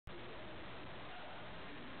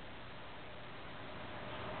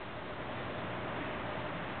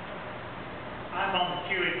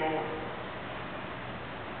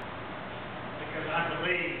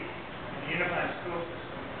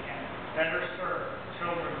serve the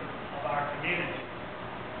children of our community,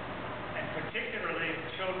 and particularly the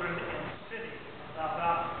children in the city of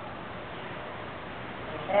Valdosta.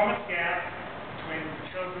 The performance gap between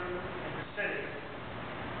the children in the city,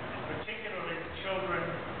 and particularly the children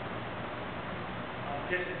of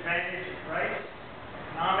disadvantage in race,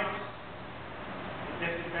 economics, the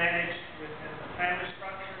disadvantage within the family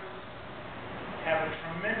structures, have a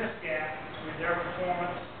tremendous gap between their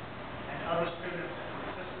performance and other students in the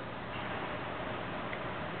system.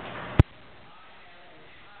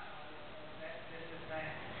 That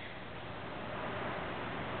disadvantage.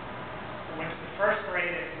 I went to the first grade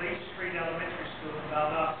at Lee Street Elementary School in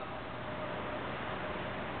Valdosta.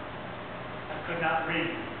 I could not read.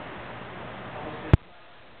 I was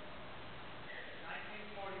dyslexic. In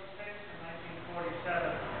 1946 and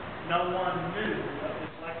 1947, no one knew what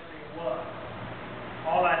dyslexia was.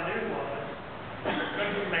 All I knew was I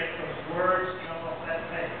couldn't make those words jump off that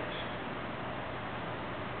page.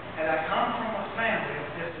 Had I come from a family of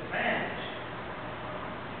disadvantage,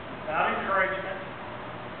 without encouragement,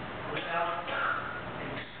 without a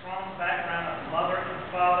strong background of mother and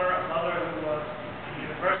father, a mother who was a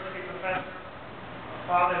university professor, a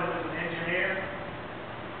father who was an engineer,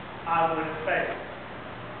 I would have failed.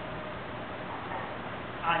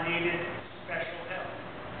 I needed special help.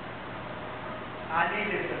 I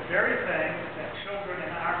needed the very things that children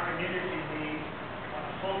in our community need on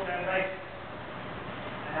a full-time basis.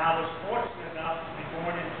 And I was fortunate enough to be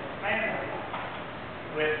born into a family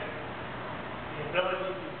with the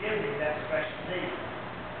ability to give me that special need.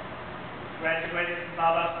 Graduated from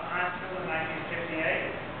Valdosta High School in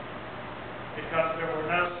 1958 because there were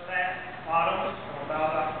no stat bottoms for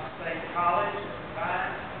Valdosta State College at the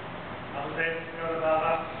time. I was able to go to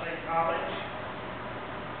Valdosta State College.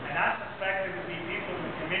 And I suspect there would be people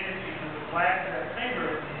in the community who would wag their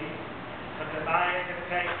finger at me because I had to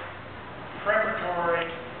take preparatory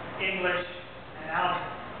English and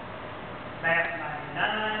algebra. Math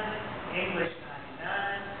 99, English 99,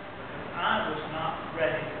 because I was not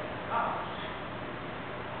ready for college.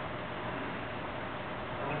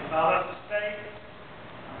 I went to Valdosta State.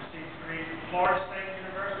 I received a degree from Florida State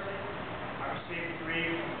University. I received a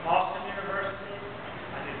degree from Boston University.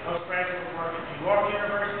 I did postgraduate work at New York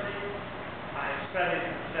University. I studied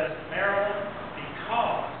in Bethesda, Maryland,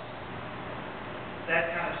 because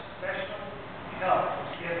that kind of special help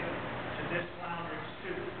was given to this floundering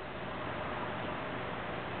student.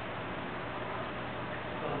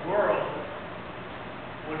 The world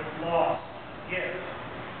would have lost a gift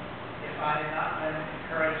if I had not been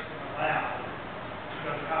encouraged and allowed to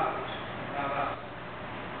go to college.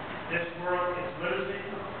 This world is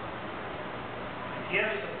losing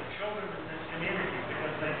gifts of the children in this community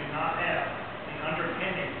because they do not have the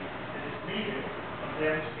underpinning that is needed for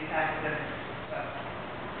them to be academically successful.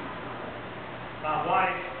 My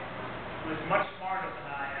wife, who is much smarter than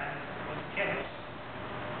I am, was a chemist.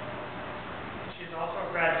 She's also a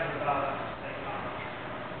graduate of Valdosta State College.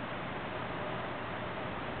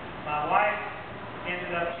 My wife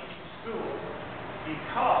ended up teaching school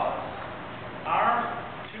because our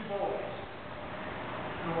two boys,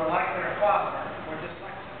 who were like their father, were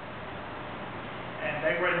dyslexic. And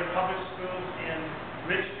they were in the public schools in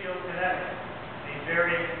Ridgefield, Connecticut, a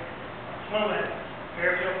very affluent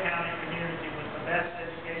Fairfield County community with the best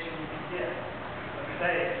education you could get. But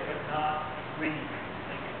they could not read.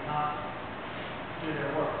 They could not do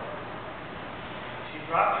their work. She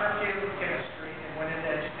dropped her field of chemistry and went into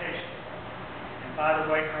education. And by the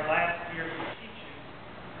way, her last years of teaching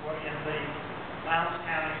were in the Lowndes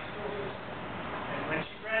County school system. And when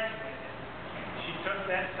she graduated, she took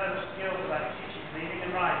that set of skills about teaching, reading,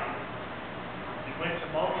 and writing, and went to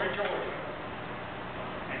Moultrie, Georgia,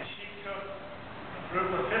 and she took a group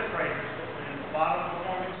of fifth graders that were in the bottom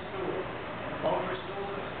performing school in the Moultrie school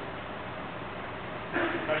system,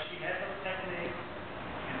 because she had those techniques,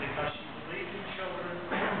 and because she believed in children,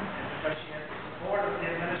 and because she had the support of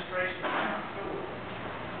the administration of the school.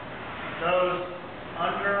 Those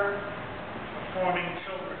underperforming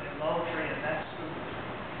children in Moultrie in that school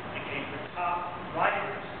became the top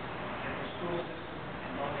writers in the school system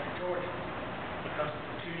in Moultrie, Georgia, because of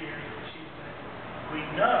the 2 years that she's been. We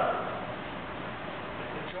know that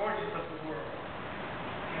the Georgias of the world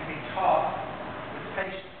can be taught with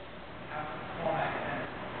patience.